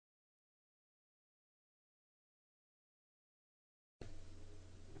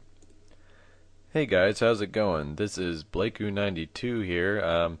Hey guys, how's it going? This is Blakeu92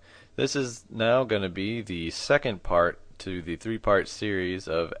 here. This is now going to be the second part to the three-part series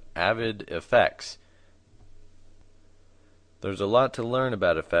of Avid effects. There's a lot to learn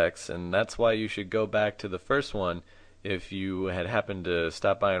about effects, and that's why you should go back to the first one if you had happened to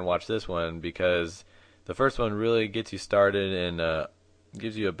stop by and watch this one, because the first one really gets you started and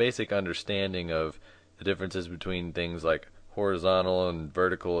gives you a basic understanding of the differences between things like horizontal and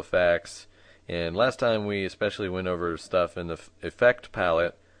vertical effects. And last time we especially went over stuff in the effect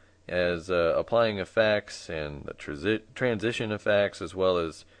palette as applying effects and the transition effects, as well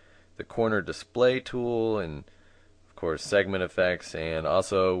as the corner display tool, and of course segment effects, and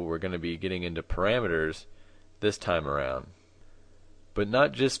also we're going to be getting into parameters this time around. But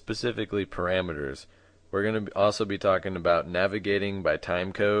not just specifically parameters. We're going to also be talking about navigating by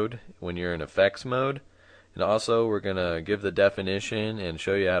timecode when you're in effects mode. And also we're going to give the definition and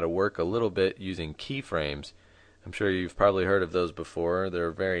show you how to work a little bit using keyframes. I'm sure you've probably heard of those before.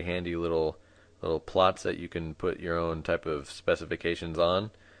 They're very handy little plots that you can put your own type of specifications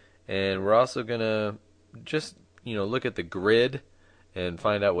on. And we're also going to just look at the grid and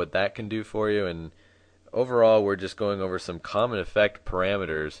find out what that can do for you. And overall we're just going over some common effect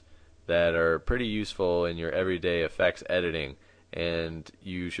parameters that are pretty useful in your everyday effects editing. And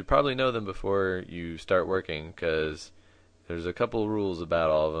you should probably know them before you start working, because there's a couple rules about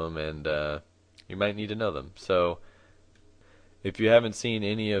all of them, and you might need to know them. So if you haven't seen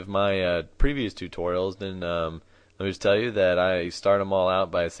any of my previous tutorials, then let me just tell you that I start them all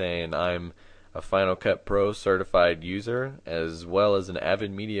out by saying I'm a Final Cut Pro certified user, as well as an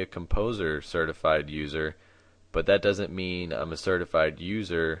Avid Media Composer certified user. But that doesn't mean I'm a certified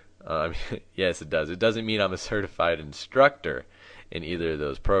user. Yes, it does. It doesn't mean I'm a certified instructor in either of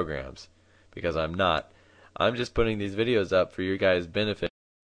those programs, because I'm not. I'm just putting these videos up for your guys' benefit.